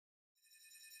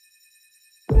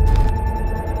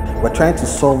We're trying to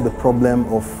solve the problem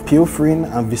of pilfering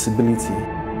and visibility.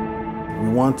 We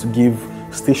want to give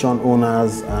station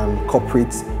owners and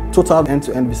corporates total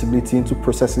end-to-end visibility into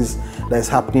processes that is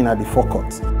happening at the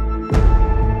forecourt.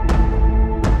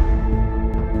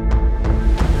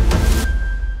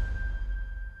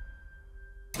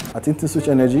 At Interswitch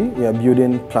Energy, we are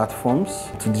building platforms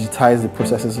to digitize the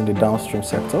processes in the downstream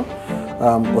sector,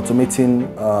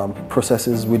 automating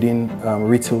processes within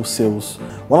retail sales.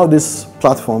 One of this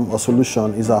platform or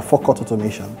solution is our forecourt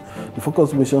automation. The forecourt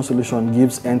automation solution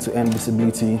gives end-to-end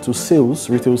visibility into sales,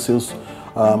 retail sales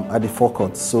at the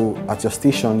forecourt. So at your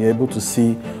station, you're able to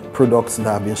see products that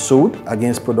have been sold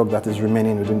against product that is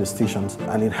remaining within the stations.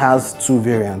 And it has two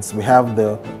variants. We have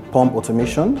the pump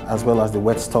automation as well as the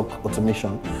wet stock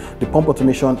automation. The pump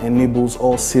automation enables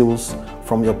all sales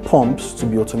from your pumps to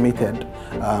be automated,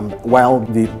 while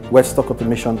the wet stock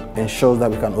automation ensures that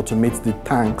we can automate the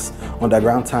tanks,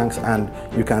 underground tanks, and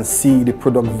you can see the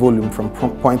product volume from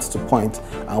point to point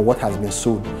and what has been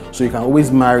sold. So you can always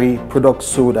marry products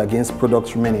sold against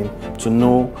products remaining to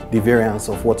know the variance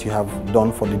of what you have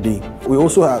done for the day. We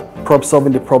also are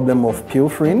solving the problem of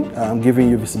pilfering, giving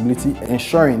you visibility,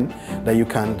 ensuring that you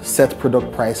can set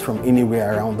product price from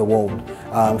anywhere around the world.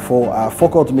 For our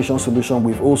forecourt automation solution,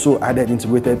 we've also added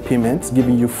integrated payments,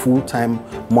 giving you full-time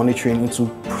monitoring into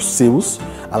sales,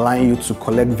 allowing you to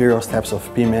collect various types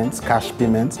of payments, cash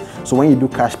payments. So when you do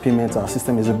cash payments, our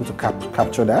system is able to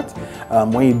capture that.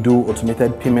 When you do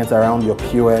automated payments around your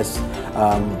POS,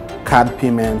 card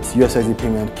payments, USSD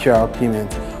payment, QR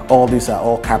payment, all these are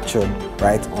all captured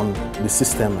right on the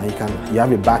system, and you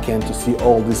have a back end to see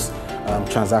all these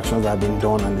transactions that have been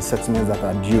done and the settlements that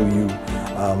are due you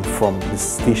from the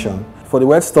station. For the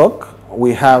wet stock,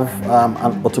 we have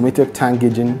an automated tank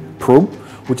gauging probe,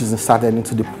 which is inserted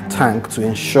into the tank to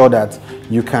ensure that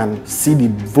you can see the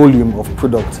volume of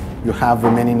product you have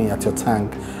remaining at your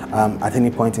tank at any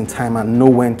point in time and know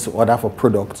when to order for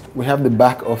product. We have the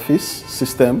back office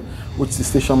system, which the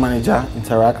station manager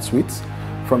interacts with.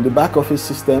 From the back office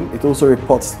system, it also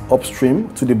reports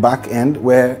upstream to the back end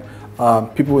where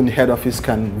people in the head office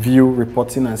can view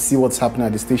reporting and see what's happening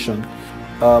at the station.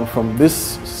 From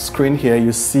this screen here,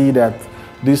 you see that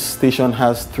this station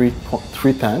has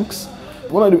three tanks.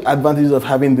 One of the advantages of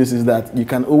having this is that you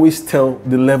can always tell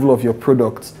the level of your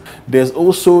product. There's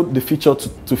also the feature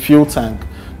to fill tank.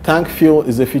 Tank fill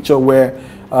is a feature where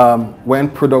when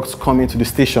products come into the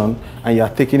station and you are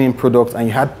taking in products and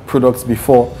you had products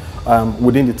before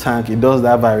within the tank, it does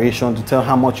that variation to tell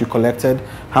how much you collected,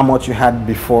 how much you had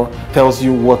before, tells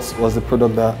you what was the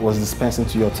product that was dispensed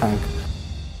into your tank.